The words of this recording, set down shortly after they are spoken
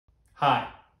Hi,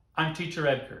 I'm Teacher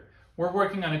Edgar. We're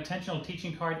working on Intentional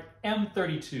Teaching Card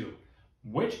M32.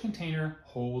 Which container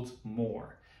holds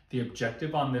more? The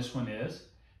objective on this one is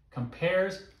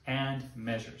compares and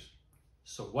measures.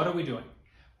 So what are we doing?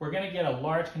 We're going to get a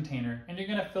large container and you're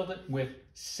going to fill it with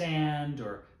sand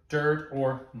or dirt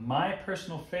or my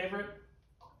personal favorite,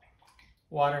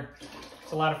 water.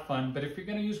 It's a lot of fun, but if you're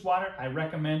going to use water, I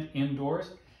recommend indoors.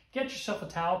 Get yourself a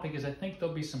towel because I think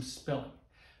there'll be some spilling.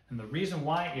 And the reason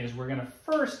why is we're going to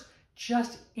first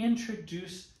just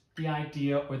introduce the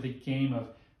idea or the game of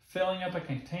filling up a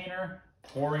container,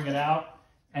 pouring it out,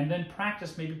 and then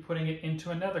practice maybe putting it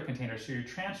into another container. So you're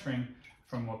transferring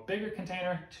from a bigger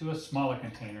container to a smaller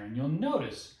container. And you'll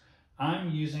notice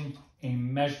I'm using a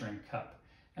measuring cup.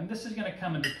 And this is going to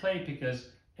come into play because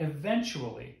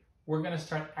eventually we're going to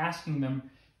start asking them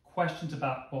questions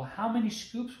about, well, how many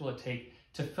scoops will it take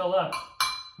to fill up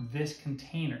this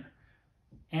container?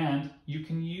 And you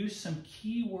can use some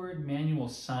keyword manual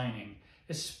signing,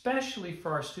 especially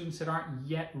for our students that aren't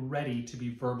yet ready to be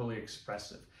verbally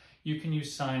expressive. You can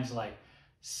use signs like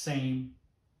same,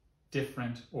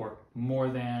 different, or more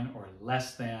than, or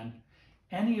less than.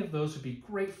 Any of those would be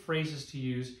great phrases to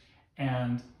use,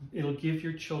 and it'll give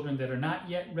your children that are not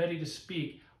yet ready to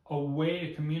speak a way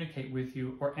to communicate with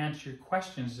you or answer your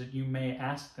questions that you may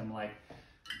ask them, like,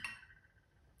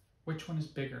 which one is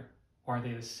bigger? Or are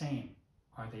they the same?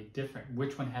 Are they different?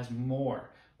 Which one has more?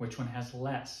 Which one has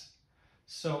less?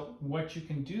 So what you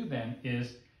can do then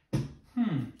is,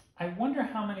 I wonder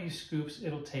how many scoops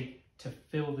it'll take to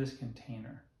fill this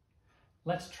container.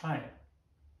 Let's try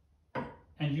it.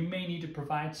 And you may need to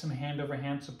provide some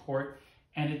hand-over-hand support,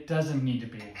 and it doesn't need to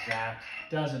be exact.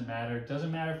 Doesn't matter. It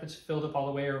doesn't matter if it's filled up all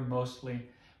the way or mostly.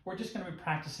 We're just going to be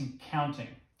practicing counting.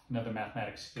 Another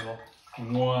mathematics skill.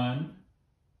 1,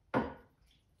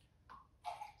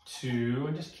 2,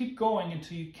 and just keep going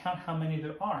until you count how many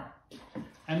there are.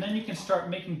 And then you can start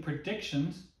making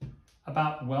predictions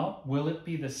about, well, will it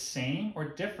be the same or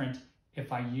different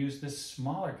if I use this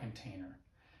smaller container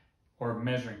or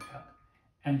measuring cup?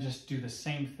 And just do the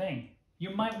same thing. You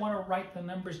might want to write the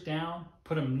numbers down,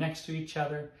 put them next to each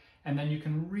other, and then you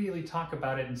can really talk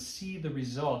about it and see the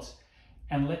results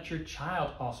and let your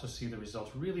child also see the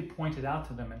results. Really point it out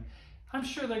to them, and I'm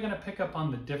sure they're going to pick up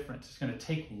on the difference. It's going to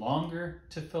take longer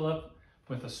to fill up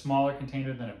with a smaller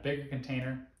container than a bigger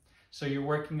container. So you're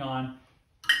working on,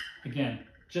 again,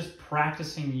 just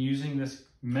practicing using this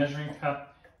measuring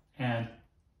cup and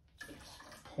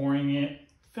pouring it,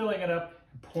 filling it up,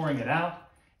 and pouring it out,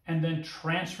 and then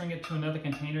transferring it to another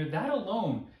container. That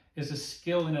alone is a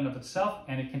skill in and of itself,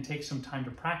 and it can take some time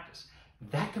to practice.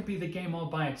 That could be the game all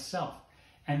by itself.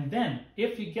 And then,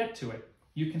 if you get to it,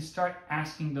 you can start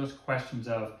asking those questions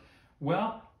of,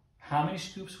 well, how many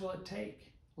scoops will it take?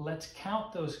 Let's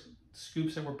count those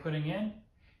scoops that we're putting in.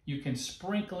 You can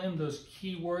sprinkle in those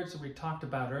key words that we talked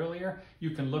about earlier. You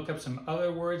can look up some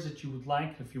other words that you would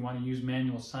like if you want to use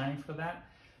manual signing for that.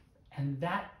 And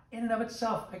that in and of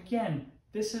itself, again,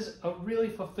 this is a really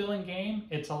fulfilling game.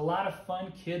 It's a lot of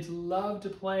fun. Kids love to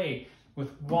play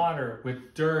with water,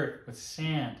 with dirt, with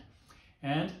sand.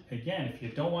 And again, if you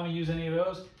don't want to use any of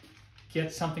those,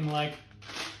 get something like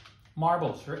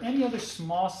marbles or any other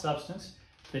small substance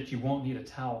that you won't need a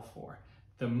towel for.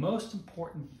 The most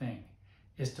important thing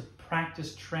is to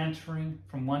practice transferring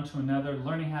from one to another,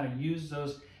 learning how to use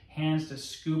those hands to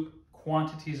scoop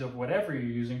quantities of whatever you're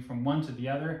using from one to the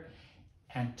other,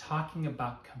 and talking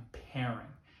about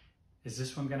comparing. Is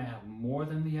this one going to have more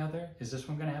than the other? Is this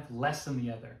one going to have less than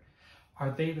the other?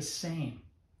 Are they the same?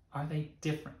 Are they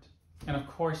different? And of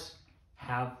course,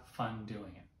 have fun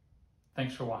doing it.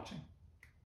 Thanks for watching.